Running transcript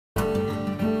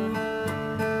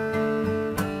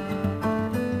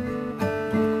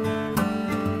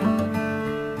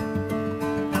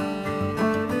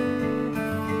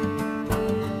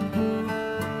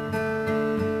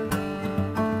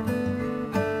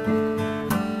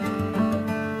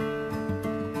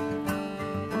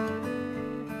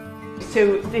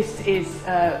So this is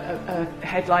a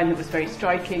headline that was very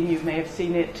striking. You may have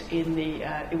seen it in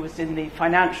it was in the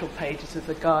financial pages of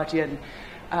The Guardian.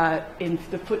 In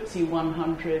the FTSE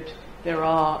 100, there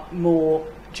are more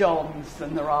Johns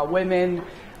than there are women.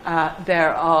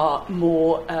 There are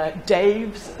more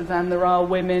Daves than there are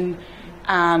women.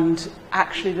 And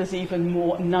actually, there's even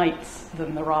more Knights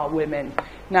than there are women.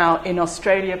 Now, in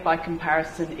Australia, by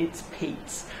comparison, it's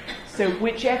Petes. So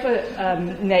whichever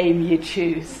name you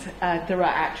choose, there are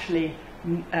actually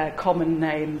common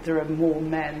names. There are more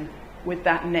men with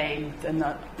that name than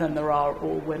there are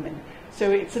all women.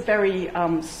 So it's a very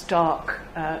stark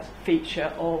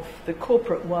feature of the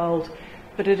corporate world,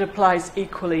 but it applies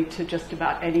equally to just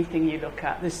about anything you look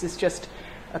at. This is just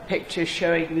a picture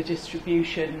showing the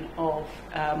distribution of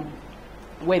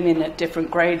women at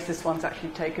different grades. This one's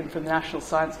actually taken from the National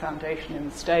Science Foundation in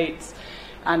the States.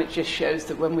 And it just shows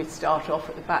that when we start off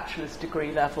at the bachelor's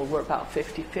degree level, we're about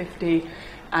 50-50.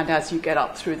 And as you get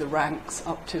up through the ranks,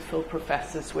 up to full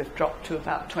professors, we've dropped to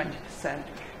about 20%.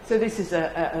 So this is,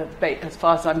 as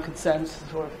far as I'm concerned,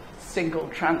 sort of single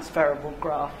transferable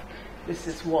graph. This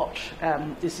is what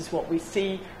we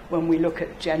see when we look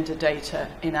at gender data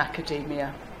in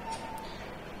academia.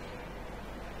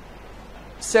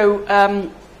 So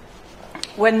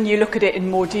when you look at it in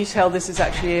more detail, this is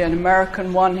actually an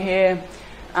American one here.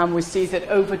 And we see that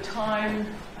over time,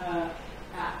 at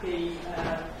the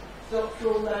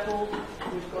doctoral level,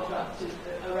 we've got up to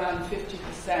around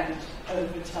 50%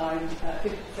 over time,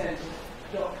 50% of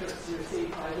doctorates are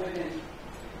received by women.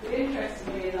 But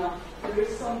interestingly enough, there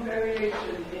is some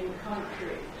variation in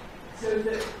country. So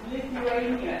that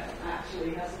Lithuania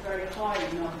actually has a very high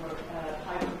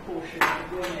high proportion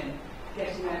of women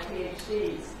getting their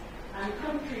PhDs. And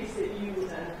countries that you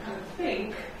kind of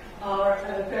think are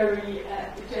very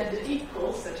gender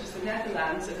equal, such as the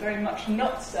Netherlands, are very much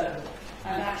not so.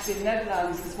 And actually the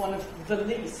Netherlands is one of the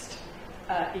least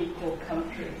equal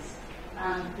countries.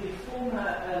 And the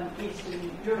former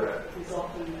Eastern Europe is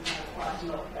often quite a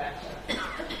lot better.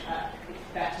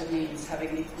 Better means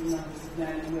having equal numbers of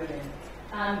men and women.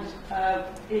 And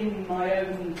in my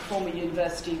own former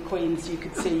university in Queen's, you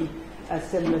could see a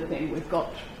similar thing. We've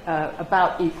got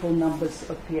about equal numbers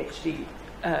of PhD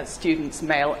students,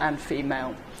 male and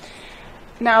female.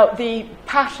 Now, the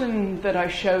pattern that I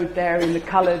showed there in the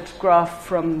coloured graph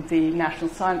from the National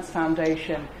Science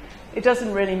Foundation, it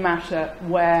doesn't really matter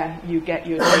where you get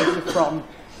your data from.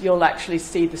 You'll actually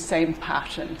see the same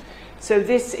pattern. So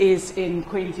this is in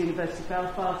Queen's University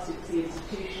Belfast. It's the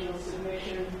institutional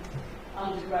submission,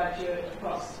 undergraduate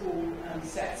across all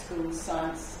set schools,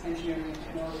 science, engineering and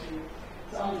technology.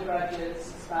 So undergraduates,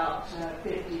 it's about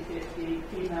 50-50,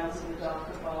 females in the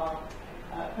darker bar.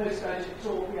 Postgraduate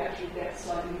talk, we actually get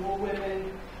slightly more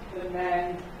women than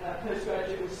men.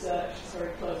 Postgraduate research is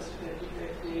very close to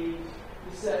 50-50.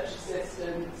 Research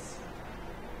assistants,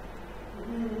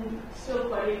 still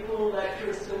quite equal,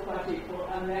 lecturers still quite equal,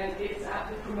 and then it's at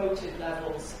the promoted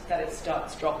levels that it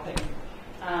starts dropping.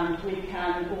 And we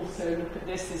can also look at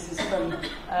this. This is from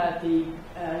the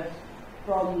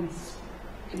bronze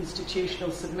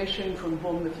institutional submission from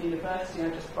Bournemouth University. I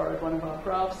just borrowed one of our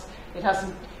graphs.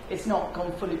 It's not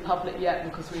gone fully public yet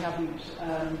because we haven't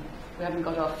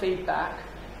got our feedback,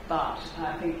 but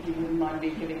I think you wouldn't mind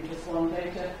me giving just one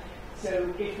data.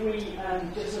 So if we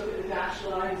just look at the dashed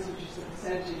lines, which is the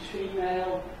percentage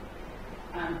female,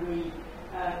 and the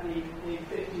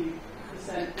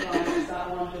 50% line is that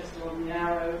one just on the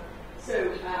arrow. So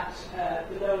at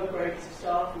the lower grades of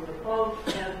staff, we're above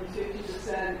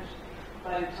 50%.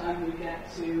 By the time we get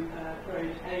to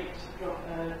grade 8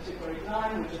 to grade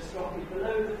 9, we're just dropping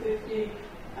below the 50.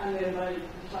 And then by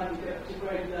the time we get to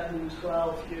grade 11 and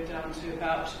 12, you're down to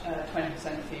about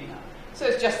 20% female. So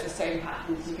it's just the same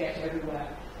patterns you get everywhere.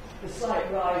 The slight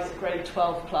rise at grade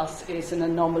 12 plus is an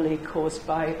anomaly caused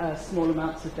by small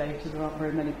amounts of data. There aren't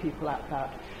very many people at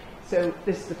that. So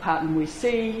this is the pattern we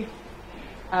see.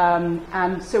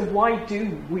 And so why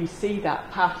do we see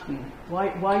that pattern?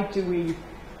 Why do we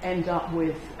end up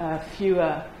with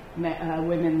fewer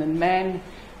women than men?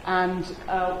 And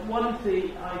one of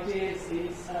the ideas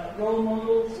is role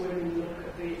models. Women look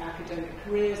at the academic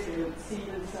careers, they don't see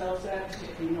themselves there,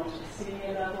 particularly not at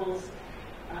senior levels.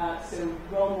 So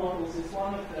role models is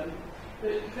one of them.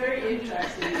 But very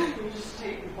interesting, if we just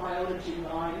take the biology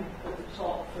line at the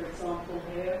top, for example,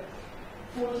 here,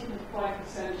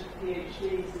 45% of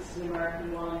PhDs, this is an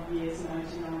American one, years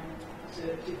 99 to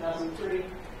 2003,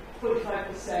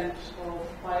 45% of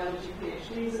biology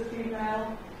PhDs are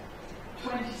female,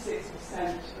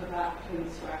 26% of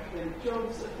applicants for academic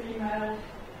jobs are female.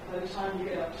 By the time you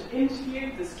get up to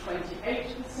interview, there's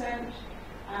 28%,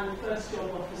 and the first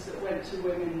job offers that went to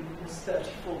women was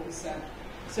 34%.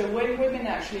 So when women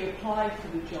actually apply for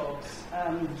the jobs,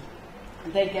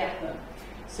 they get them.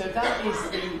 So that is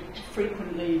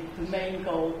frequently the main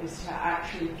goal, is to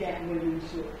actually get women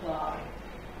to apply.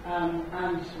 And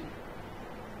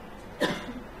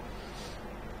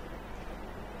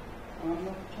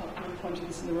I'm pointing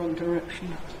this in the wrong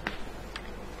direction.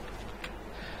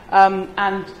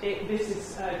 This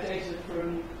is data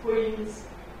from Queen's,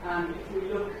 and if we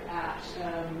look at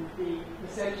the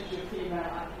percentage of female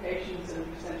applications and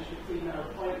the percentage of female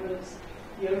appointments,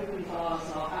 the open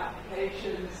bars are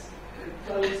applications,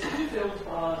 the closed filled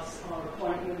bars are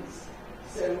appointments.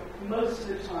 So most of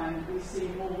the time we see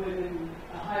more women,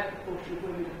 a higher proportion of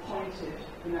women appointed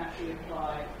than actually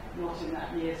apply, not in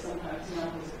that year. Sometimes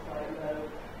numbers are quite low.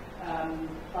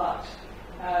 But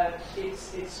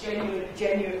it's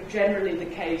generally the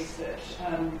case that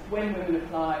when women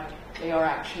apply, they are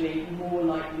actually more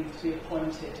likely to be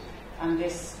appointed. And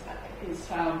this is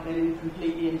found then in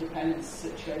completely independent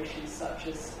situations, such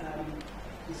as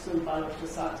the School of Biological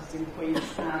Sciences in Queens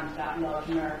and that large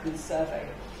American survey,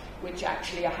 which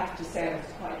actually I have to say I was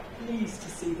quite pleased to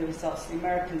see the results of the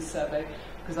American survey,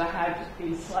 because I had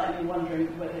been slightly wondering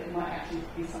whether it might actually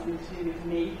be something to do with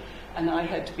me, and I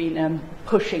had been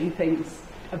pushing things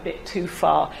a bit too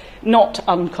far. Not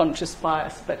unconscious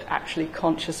bias, but actually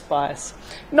conscious bias.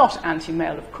 Not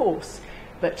anti-male, of course,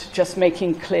 but just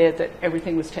making clear that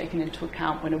everything was taken into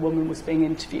account when a woman was being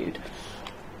interviewed.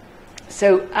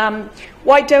 So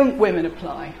why don't women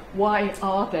apply? Why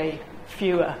are they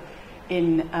fewer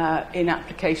in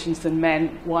applications than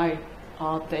men? Why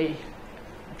are they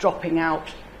dropping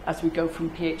out as we go from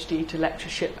PhD to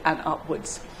lectureship and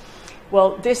upwards?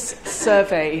 Well, this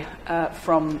survey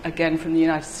from the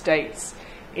United States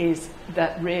is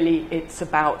that really it's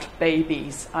about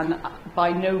babies, and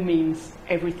by no means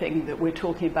everything that we're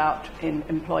talking about in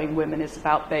employing women is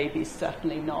about babies,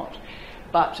 certainly not.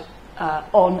 But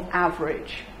on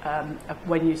average,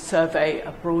 when you survey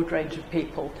a broad range of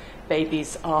people,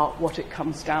 babies are what it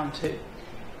comes down to.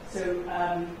 So,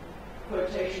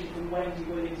 quotation from Wendy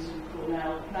Williams from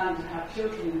Cornell: "Plan to have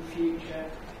children in the future,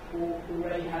 or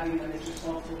already having them is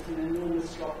responsible for an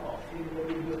enormous drop-off in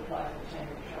women who apply for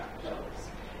tenure-track jobs."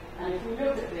 And if we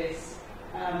look at this,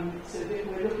 so that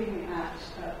we're looking at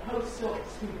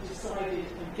postdocs who've decided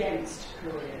against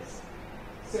careers.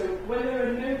 So when there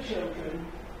are no children,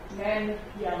 men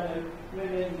yellow,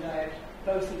 women red,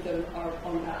 both of them are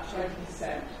on about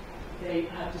 20%. They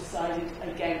have decided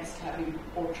against having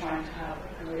or trying to have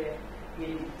a career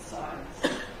in science.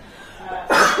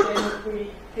 Then if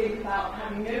we think about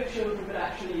having no children but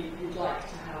actually would like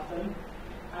to have them,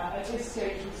 at this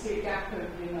stage we see a gap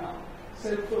opening up.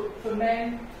 So for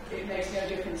men, it makes no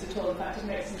difference at all. In fact, it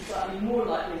makes them slightly more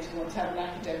likely to want to have an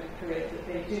academic career that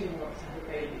they do want to have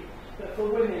a baby. But for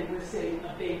women, we're seeing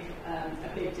a big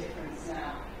difference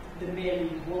now. The merely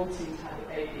wanting to have a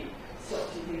baby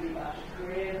stops you thinking about a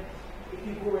career. If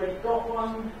you've already got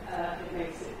one, it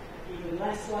makes it even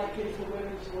less likely for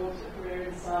women to want a career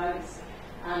in science.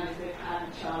 And if they've had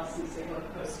a child since they got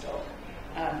a postdoc,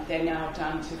 they're now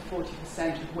down to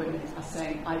 40% of women are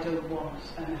saying, "I don't want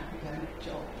an academic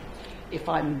job if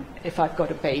I've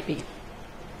got a baby."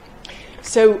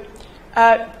 So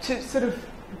to sort of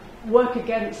work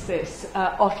against this,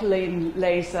 Ottilie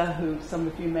Laser, who some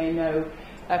of you may know,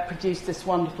 produced this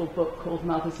wonderful book called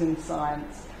Mothers in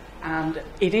Science, and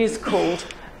it is called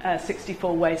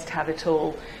 64 Ways to Have It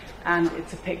All, and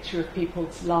it's a picture of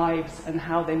people's lives and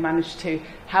how they manage to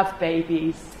have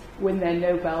babies, win their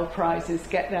Nobel Prizes,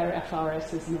 get their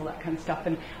FRSs and all that kind of stuff.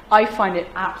 And I find it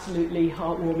absolutely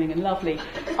heartwarming and lovely.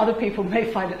 Other people may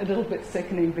find it a little bit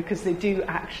sickening, because they do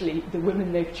actually, the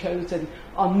women they've chosen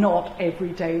are not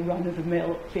everyday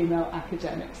run-of-the-mill female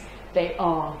academics. They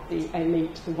are the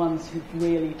elite, the ones who've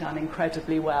really done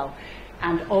incredibly well.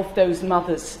 And of those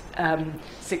mothers,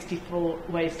 64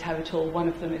 Ways to Have It All, one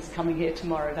of them is coming here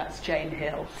tomorrow. That's Jane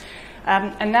Hill.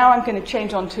 And now I'm going to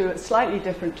change on to a slightly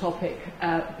different topic,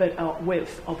 but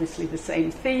with obviously the same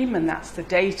theme, and that's the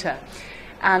data.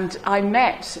 And I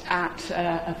met at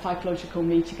a psychological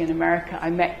meeting in America, I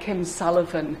met Kim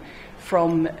Sullivan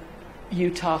from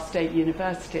Utah State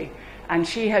University. And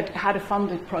she had had a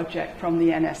funded project from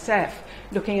the NSF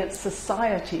looking at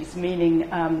societies, meaning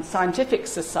scientific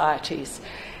societies.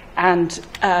 And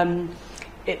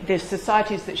the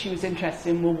societies that she was interested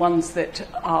in were ones that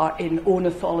are in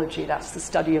ornithology. That's the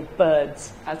study of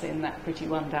birds, as in that pretty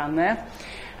one down there.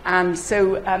 And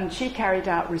so she carried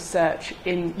out research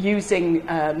in using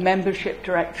membership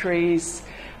directories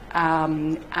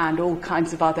and all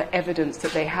kinds of other evidence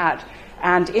that they had.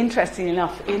 And interestingly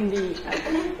enough, in the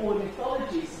ornithology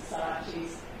ornithology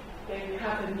societies, they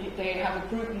have a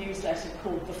group newsletter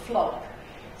called The Flock.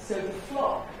 So The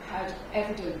Flock had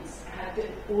evidence, had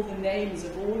all the names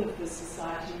of all of the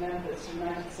society members from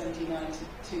 1979 to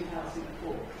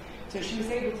 2004. So she was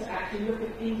able to actually look at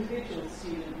individual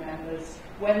student members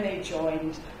when they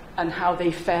joined and how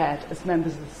they fared as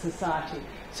members of the society.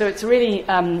 So it's a really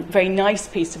very nice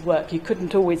piece of work. You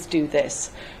couldn't always do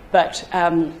this, but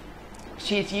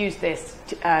she's used this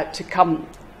to come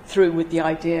through with the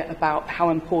idea about how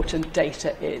important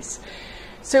data is.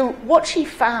 So what she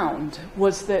found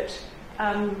was that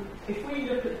if we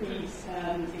look at these,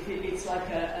 it's like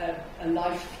a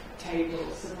life table,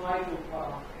 survival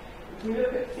graph. If we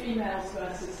look at females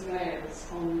versus males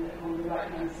on the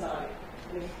right-hand side,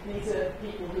 these are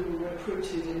people who were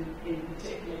recruited in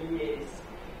particular years.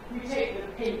 We take the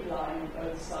pink line on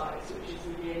both sides, which is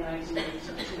the year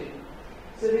 1982.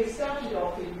 So they started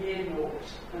off in year 0,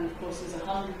 and of course there's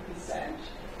 100%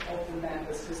 of the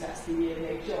members, because that's the year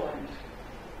they joined.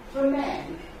 For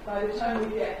men, by the time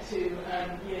we get to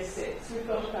year 6, we've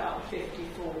got about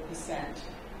 54%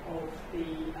 of the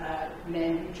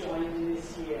men who joined in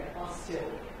this year are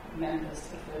still members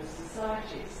of those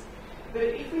societies. But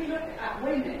if we look at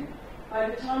women, by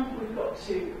the time we've got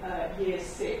to year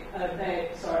 6,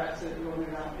 sorry, I said the wrong way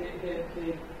around.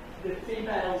 The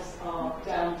females are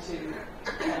down to,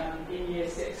 in year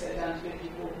 6, they're down to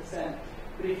 54%.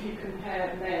 But if you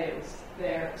compare males,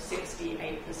 they're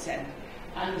 68%.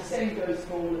 And the same goes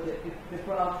for all of it. The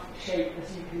graph shape,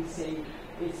 as you can see,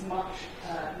 is much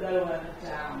lower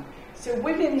down. So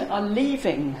women are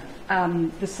leaving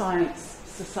the science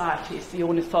societies, the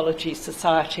ornithology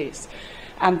societies.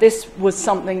 And this was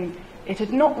something, it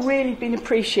had not really been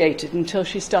appreciated until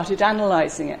she started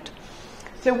analysing it.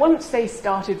 So once they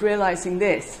started realising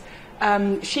this,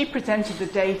 she presented the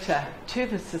data to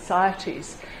the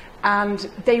societies, and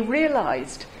they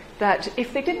realised that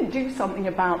if they didn't do something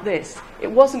about this, it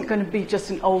wasn't going to be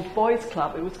just an old boys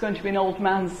club, it was going to be an old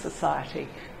man's society,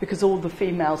 because all the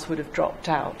females would have dropped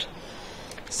out.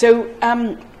 So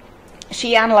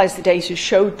she analysed the data,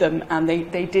 showed them, and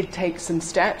they did take some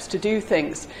steps to do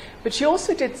things. But she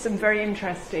also did some very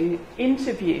interesting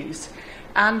interviews.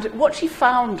 And what she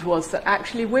found was that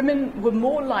actually women were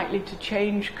more likely to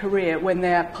change career when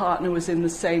their partner was in the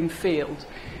same field.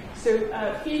 So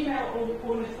female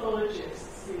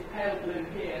ornithologists, the pale blue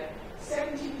here,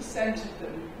 70% of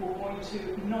them were going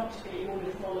to not be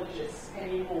ornithologists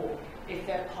anymore if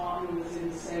their partner was in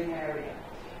the same area.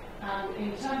 And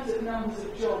in terms of numbers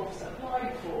of jobs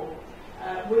applied for,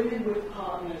 women with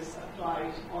partners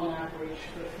applied on average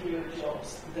for fewer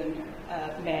jobs than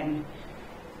men.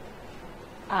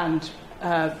 And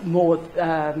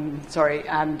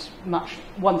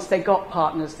once they got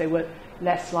partners, they were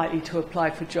less likely to apply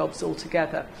for jobs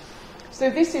altogether. So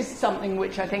this is something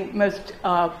which I think most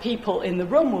people in the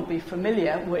room will be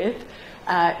familiar with.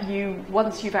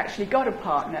 Once you've actually got a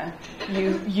partner,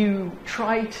 you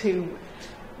try to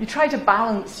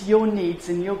balance your needs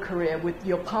in your career with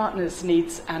your partner's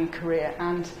needs and career.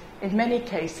 And in many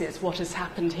cases, what has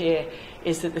happened here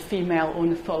is that the female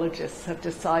ornithologists have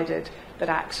decided that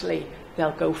actually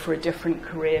they'll go for a different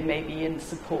career, maybe in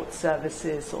support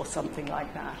services or something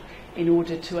like that, in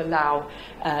order to allow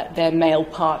their male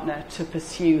partner to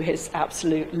pursue his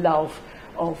absolute love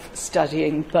of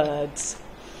studying birds.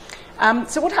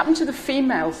 So what happened to the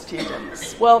female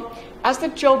students? Well, as the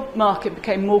job market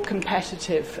became more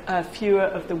competitive, fewer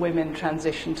of the women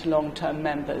transitioned to long-term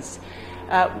members.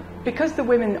 Because the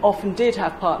women often did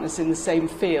have partners in the same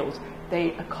field,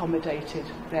 they accommodated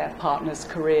their partners'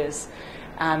 careers.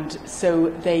 And so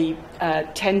they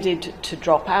tended to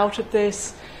drop out of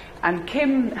this. And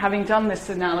Kim, having done this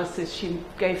analysis, she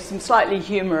gave some slightly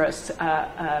humorous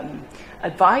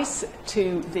advice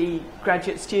to the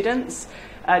graduate students.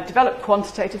 Develop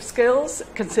quantitative skills,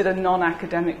 consider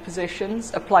non-academic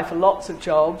positions, apply for lots of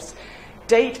jobs,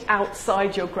 date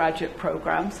outside your graduate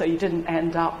program so you didn't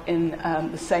end up in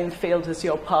the same field as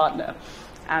your partner.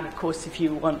 And of course, if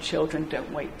you want children, don't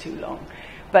wait too long.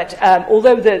 But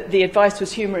although the advice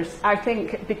was humorous, I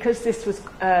think because this was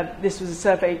a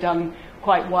survey done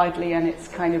quite widely, and it's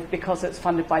kind of, because it's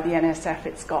funded by the NSF,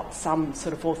 it's got some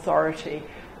sort of authority,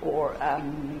 or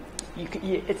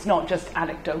it's not just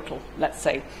anecdotal, let's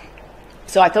say.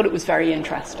 So I thought it was very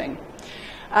interesting.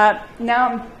 Now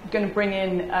I'm going to bring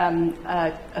in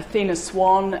Athena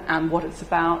SWAN and what it's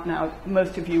about. Now,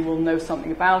 most of you will know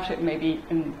something about it, maybe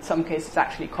in some cases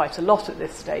actually quite a lot at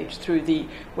this stage, through the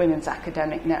Women's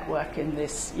Academic Network in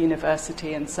this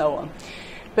university and so on.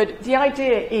 But the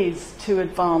idea is to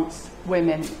advance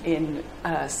women in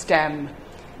STEM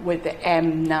with the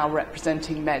M now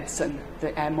representing medicine,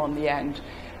 the M on the end.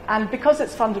 And because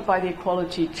it's funded by the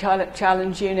Equality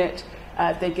Challenge Unit,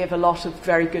 they give a lot of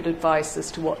very good advice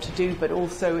as to what to do, but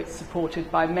also it's supported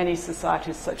by many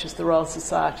societies such as the Royal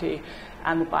Society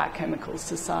and the Biochemical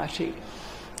Society.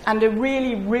 And a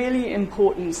really, really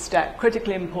important step,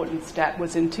 critically important step,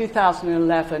 was in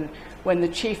 2011 when the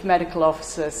Chief Medical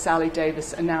Officer, Sally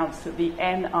Davis, announced that the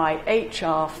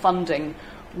NIHR funding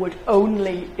would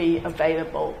only be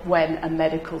available when a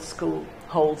medical school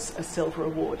holds a silver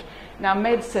award. Now,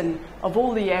 medicine, of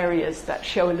all the areas that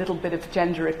show a little bit of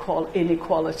gender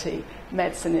inequality,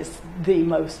 medicine is the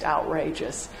most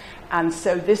outrageous. And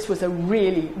so this was a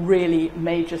really, really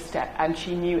major step, and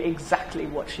she knew exactly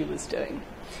what she was doing.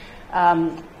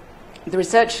 The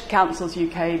Research Councils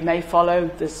UK may follow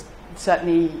this.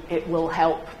 Certainly, it will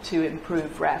help to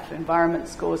improve REF environment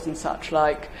scores and such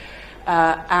like.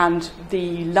 And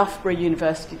the Loughborough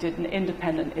University did an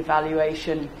independent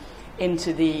evaluation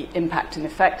into the impact and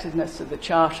effectiveness of the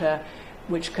Charter,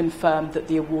 which confirmed that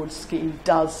the awards scheme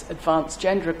does advance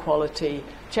gender equality,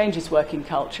 changes working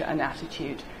culture and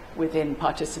attitude within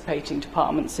participating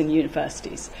departments and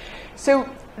universities. So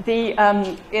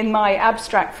in my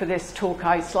abstract for this talk,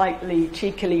 I slightly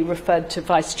cheekily referred to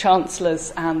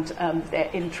vice-chancellors and their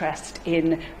interest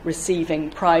in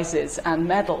receiving prizes and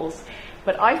medals.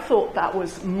 But I thought that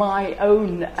was my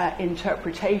own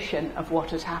interpretation of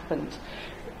what had happened,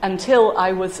 until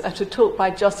I was at a talk by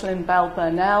Jocelyn Bell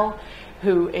Burnell,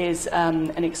 who is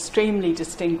an extremely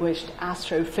distinguished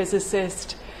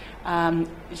astrophysicist.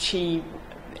 She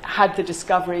had the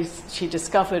discoveries, she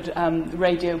discovered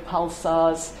radio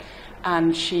pulsars,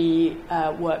 and she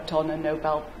worked on a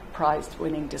Nobel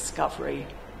Prize-winning discovery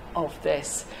of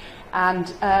this.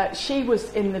 And she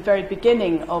was in the very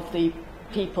beginning of the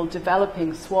people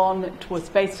developing SWAN. It was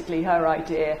basically her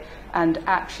idea, and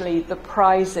actually the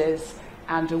prizes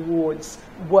and awards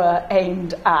were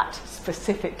aimed at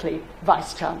specifically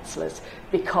vice-chancellors,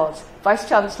 because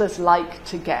vice-chancellors like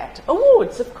to get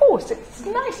awards, of course. It's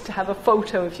nice to have a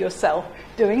photo of yourself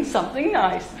doing something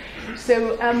nice.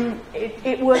 So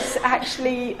it was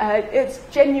actually, it's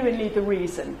genuinely the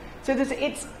reason. So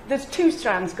there's two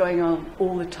strands going on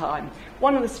all the time.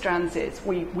 One of the strands is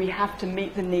we have to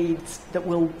meet the needs that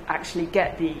will actually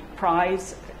get the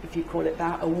prize, if you call it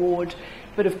that, award.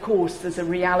 But of course, there's a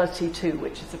reality too,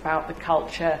 which is about the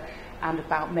culture and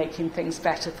about making things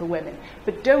better for women.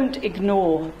 But don't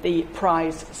ignore the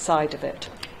prize side of it.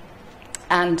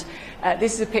 And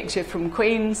this is a picture from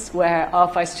Queen's, where our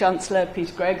Vice-Chancellor,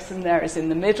 Peter Gregson, there is in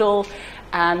the middle.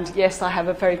 And yes, I have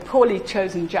a very poorly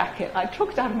chosen jacket. I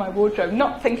took it out of my wardrobe,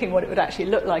 not thinking what it would actually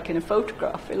look like in a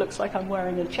photograph. It looks like I'm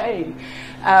wearing a chain.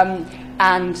 And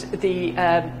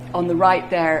on the right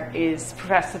there is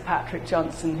Professor Patrick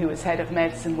Johnson, who was head of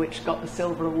medicine, which got the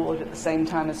silver award at the same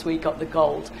time as we got the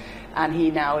gold. And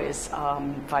he now is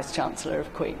Vice-Chancellor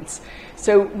of Queen's.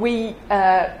 So we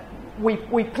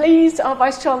pleased our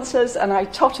Vice-Chancellors, and I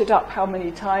totted up how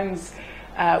many times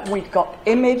we'd got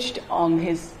imaged on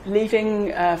his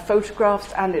leaving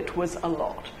photographs, and it was a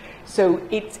lot. So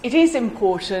it is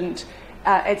important.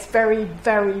 It's very,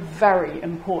 very, very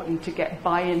important to get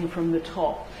buy-in from the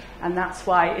top. And that's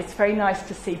why it's very nice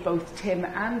to see both Tim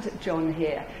and John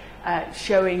here,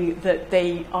 showing that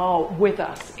they are with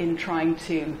us in trying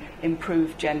to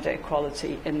improve gender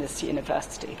equality in this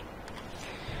university.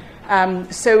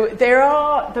 So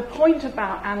the point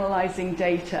about analysing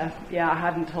data, I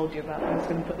hadn't told you about that, I was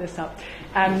going to put this up.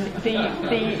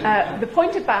 The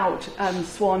point about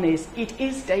SWAN is it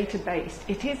is data-based.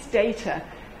 It is data.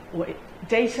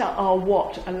 Data are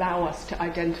what allow us to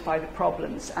identify the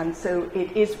problems, and so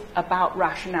it is about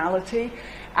rationality.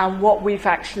 And what we've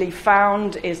actually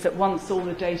found is that once all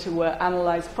the data were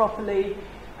analysed properly,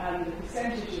 the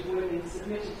percentage of women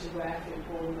submitted to REF in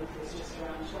Bournemouth was just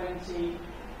around 20%.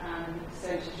 And the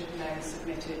percentage of men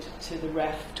submitted to the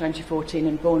REF 2014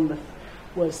 in Bournemouth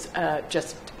was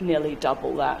just nearly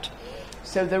double that.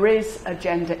 So there is a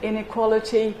gender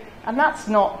inequality, and that's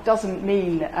doesn't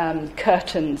mean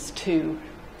curtains to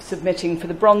submitting for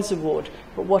the Bronze Award,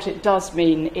 but what it does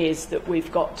mean is that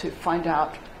we've got to find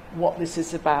out what this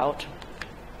is about.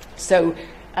 So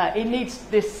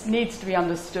this needs to be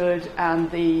understood, and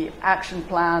the action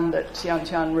plan that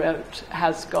Tian wrote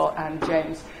and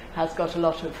James has got a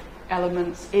lot of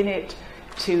elements in it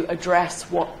to address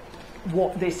what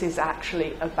this is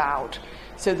actually about.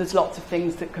 So there's lots of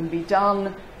things that can be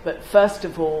done, but first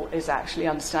of all is actually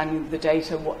understanding the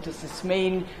data, what does this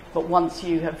mean? But once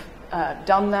you have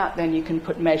done that, then you can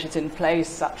put measures in place,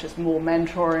 such as more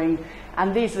mentoring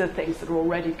And these are the things that are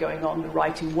already going on, the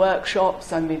writing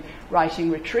workshops, writing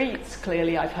retreats.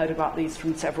 Clearly, I've heard about these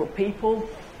from several people.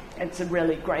 It's a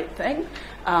really great thing.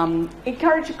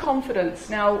 Encourage your confidence.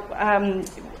 Now,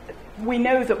 we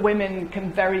know that women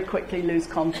can very quickly lose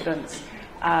confidence,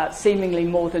 seemingly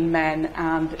more than men,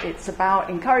 and it's about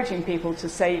encouraging people to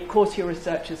say, of course, your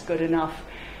research is good enough,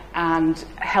 and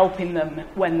helping them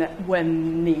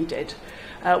when needed.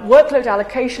 Workload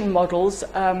allocation models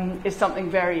is something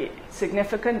very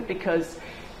significant because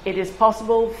it is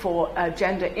possible for a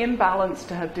gender imbalance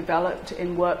to have developed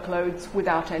in workloads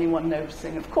without anyone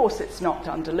noticing. Of course, it's not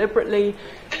done deliberately,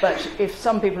 but if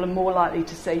some people are more likely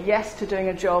to say yes to doing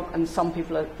a job and some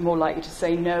people are more likely to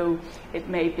say no, it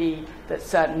may be that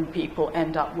certain people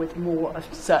end up with more of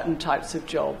certain types of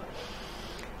job.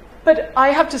 But I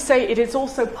have to say it is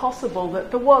also possible that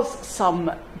there was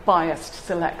some biased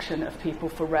selection of people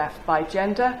for REF by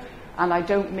gender, and I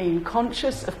don't mean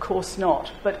conscious, of course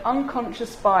not, but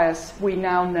unconscious bias, we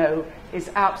now know, is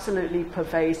absolutely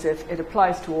pervasive. It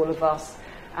applies to all of us,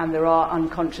 and there are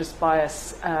unconscious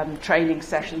bias training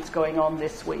sessions going on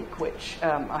this week, which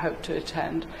I hope to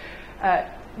attend.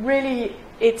 Really,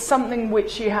 it's something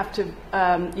which you have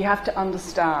to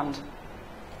understand,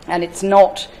 and it's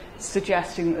not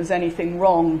suggesting there's anything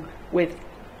wrong with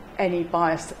any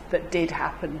bias that did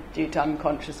happen due to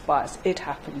unconscious bias. It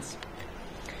happens.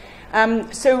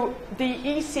 So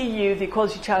the ECU, the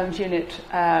Equality Challenge Unit,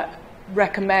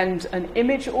 recommend an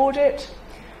image audit,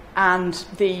 and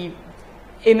the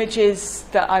images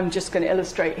that I'm just going to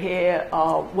illustrate here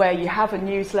are where you have a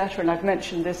newsletter, and I've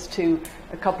mentioned this to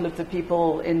a couple of the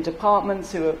people in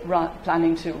departments who are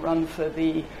planning to run for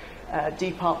the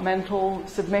departmental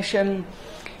submission.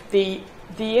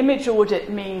 The image audit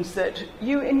means that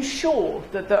you ensure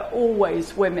that there are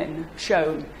always women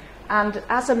shown. And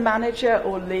as a manager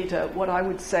or leader, what I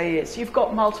would say is you've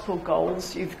got multiple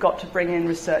goals. You've got to bring in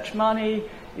research money,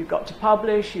 you've got to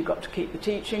publish, you've got to keep the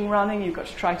teaching running, you've got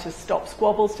to try to stop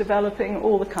squabbles developing,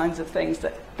 all the kinds of things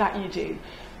that you do.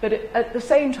 But at the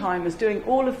same time as doing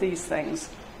all of these things,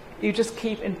 you just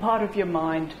keep in part of your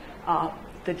mind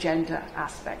the gender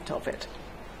aspect of it.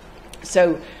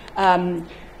 So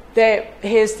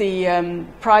here's the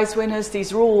prize winners.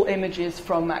 These are all images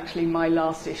from actually my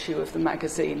last issue of the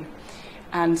magazine.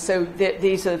 And so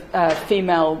these are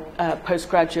female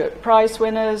postgraduate prize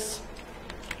winners.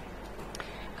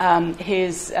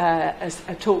 Here's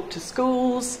a talk to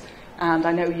schools. And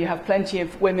I know you have plenty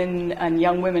of women and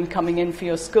young women coming in for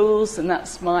your schools. And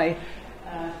that's my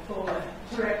former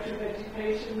director of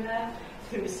education there,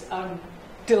 who's, I'm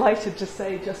delighted to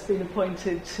say, just been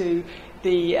appointed to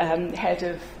the head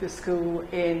of the school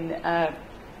in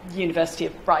University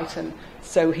of Brighton.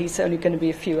 So he's only going to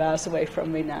be a few hours away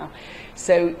from me now.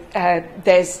 So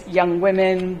there's young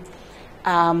women,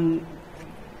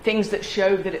 things that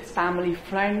show that it's family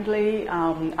friendly.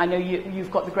 I know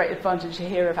you've got the great advantage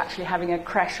here of actually having a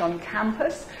creche on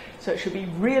campus. So it should be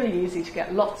really easy to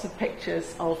get lots of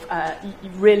pictures of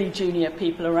really junior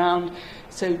people around.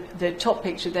 So the top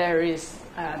picture there is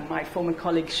my former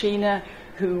colleague Sheena,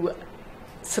 who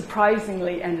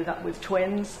surprisingly ended up with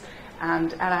twins,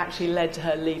 and actually led to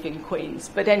her leaving Queen's.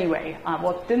 But anyway,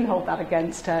 didn't hold that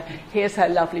against her. Here's her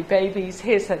lovely babies,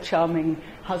 here's her charming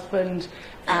husband,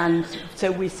 and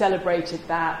so we celebrated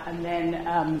that, and then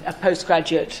a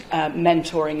postgraduate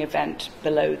mentoring event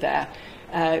below there,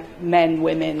 men,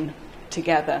 women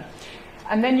together.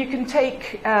 And then you can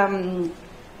take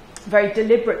very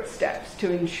deliberate steps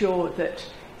to ensure that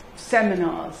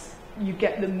seminars, you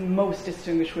get the most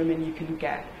distinguished women you can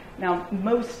get. Now,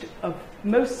 most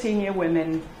senior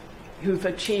women who've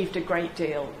achieved a great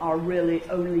deal are really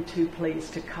only too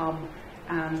pleased to come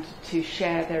and to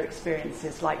share their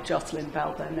experiences, like Jocelyn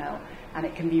Bell-Burnell, and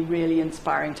it can be really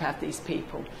inspiring to have these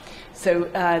people. So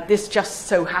this just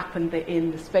so happened that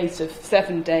in the space of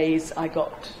 7 days, I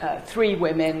got 3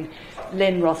 women: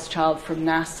 Lynn Rothschild from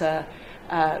NASA,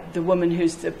 the woman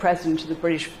who's the president of the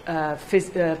British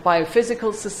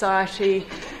Biophysical Society,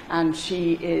 and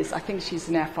she is, I think she's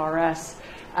an FRS.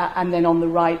 And then on the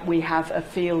right, we have a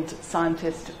field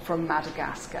scientist from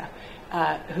Madagascar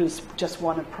who's just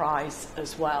won a prize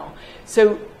as well.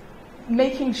 So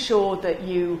making sure that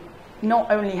you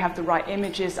not only have the right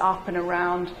images up and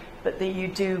around, but that you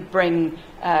do bring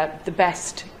the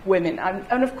best women.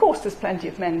 And of course, there's plenty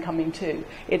of men coming too.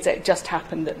 It just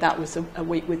happened that was a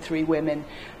week with 3 women.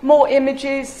 More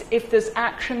images. If there's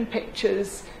action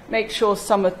pictures, make sure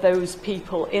some of those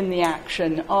people in the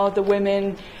action are the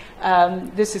women.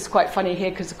 This is quite funny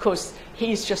here because, of course,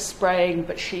 he's just spraying,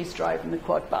 but she's driving the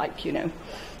quad bike, you know.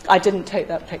 I didn't take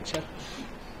that picture.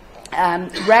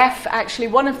 Ref, actually,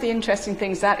 one of the interesting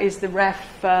things, that is the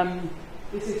Ref,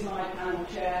 this is my panel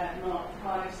chair, Mark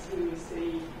Price, who is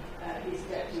he's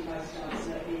Deputy Vice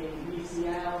Chancellor in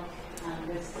UCL, and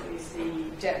this is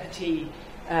the Deputy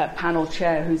panel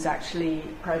chair who's actually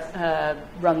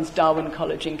runs Darwin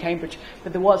College in Cambridge.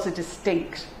 But there was a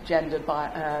distinct gender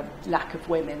lack of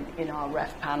women in our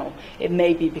Ref panel. It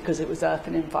may be because it was Earth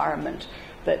and Environment,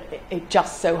 but it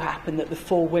just so happened that the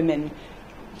 4 women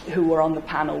who were on the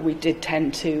panel, we did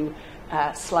tend to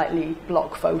slightly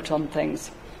block vote on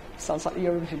things. Sounds like the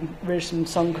Eurovision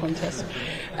Song Contest.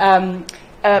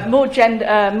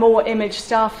 More image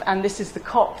stuff, and this is the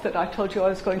COP that I told you I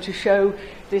was going to show.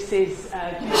 This is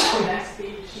Judith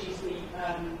Gillespie.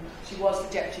 She was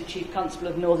the Deputy Chief Constable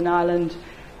of Northern Ireland,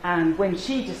 and when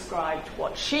she described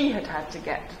what she had to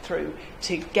get through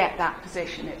to get that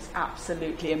position, it's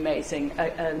absolutely amazing.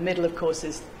 The middle, of course,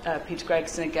 is Peter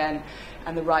Gregson again,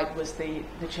 and the right was the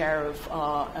chair of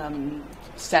our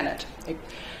Senate.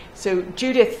 So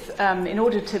Judith, in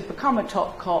order to become a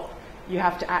top cop, you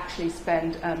have to actually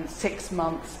spend 6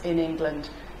 months in England.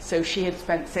 So she had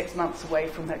spent 6 months away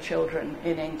from her children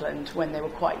in England when they were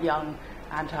quite young,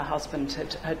 and her husband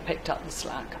had picked up the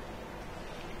slack.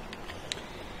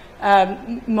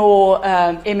 More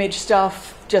image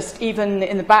stuff, just even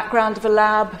in the background of a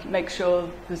lab, make sure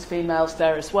there's females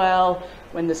there as well,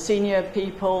 when the senior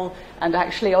people, and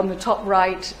actually on the top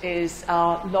right is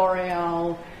our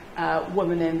L'Oreal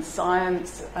Woman in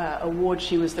Science award.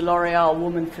 She was the L'Oreal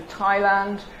Woman for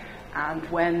Thailand, and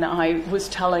when I was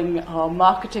telling our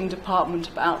marketing department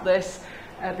about this,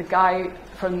 the guy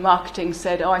from marketing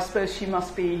said, "Oh, I suppose she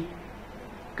must be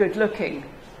good looking."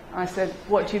 I said,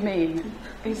 "What do you mean?"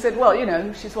 He said, "Well, you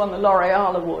know, she's won the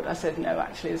L'Oreal Award." I said, "No,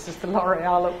 actually, this is the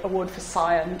L'Oreal Award for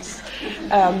Science."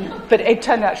 But it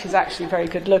turned out she's actually very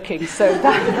good looking.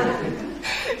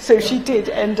 So she did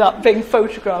end up being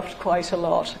photographed quite a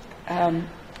lot.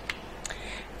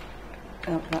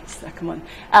 That's the second one.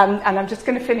 And I'm just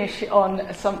going to finish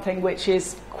on something which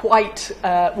is quite,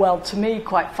 to me,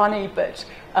 quite funny, but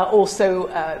also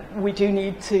we do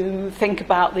need to think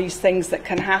about these things that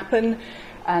can happen.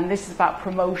 And this is about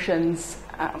promotions.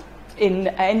 In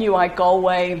NUI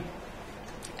Galway,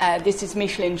 this is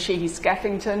Micheline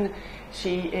Sheehy-Skeffington.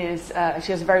 She has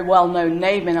a very well-known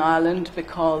name in Ireland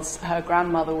because her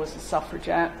grandmother was a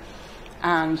suffragette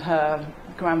and her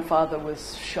grandfather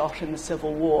was shot in the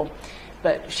Civil War.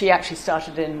 But she actually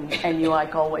started in NUI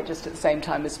Galway just at the same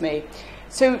time as me.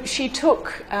 So she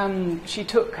took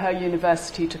her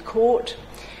university to court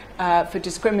for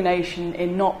discrimination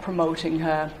in not promoting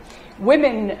her.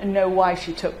 Women know why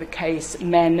she took the case.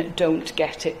 Men don't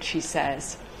get it, she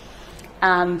says.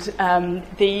 And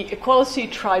the Equality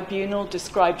Tribunal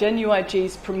described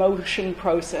NUIG's promotion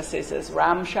processes as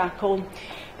ramshackle.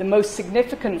 The most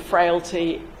significant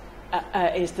frailty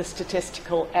is the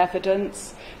statistical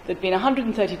evidence. There'd been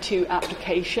 132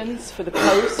 applications for the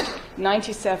post,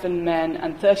 97 men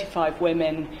and 35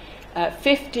 women.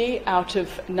 50 out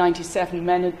of 97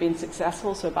 men had been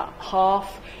successful, so about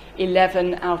half.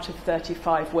 11 out of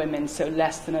 35 women, so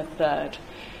less than a third.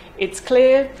 It's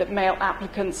clear that male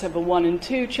applicants have a 1 in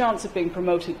 2 chance of being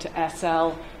promoted to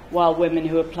SL, while women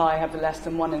who apply have a less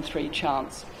than 1 in 3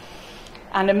 chance.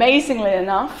 And amazingly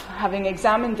enough, having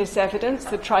examined this evidence,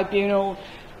 the tribunal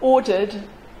ordered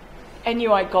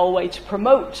NUI Galway to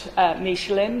promote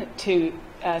Micheline to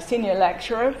senior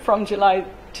lecturer from July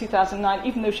 2009,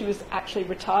 even though she was actually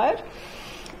retired,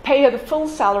 pay her the full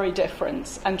salary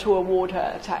difference, and to award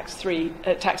her a tax-free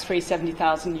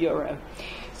 €70,000.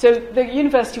 So the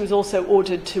university was also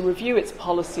ordered to review its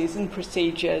policies and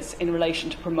procedures in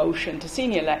relation to promotion to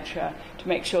senior lecturer to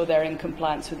make sure they're in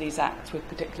compliance with these acts, with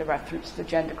particular reference to the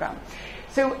gender grant.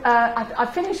 So I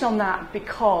finished on that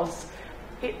because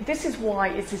this is why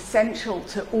it's essential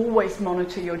to always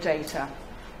monitor your data.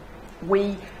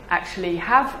 We actually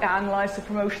have analysed the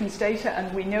promotions data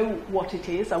and we know what it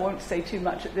is. I won't say too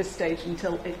much at this stage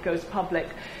until it goes public.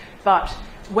 But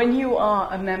when you are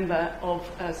a member of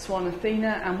SWAN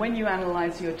Athena and when you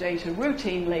analyse your data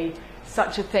routinely,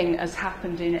 such a thing as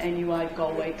happened in NUI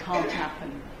Galway can't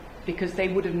happen, because they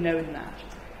would have known that.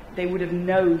 They would have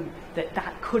known that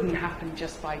that couldn't happen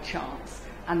just by chance,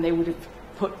 and they would have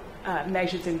put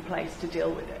measures in place to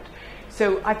deal with it.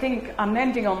 So I think I'm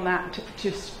ending on that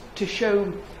to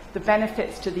show the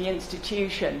benefits to the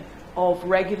institution of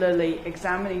regularly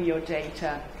examining your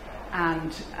data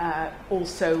and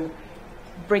also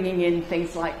bringing in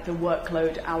things like the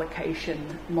workload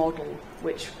allocation model,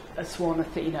 which a SWAN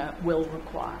Athena will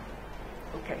require.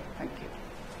 Okay, thank you.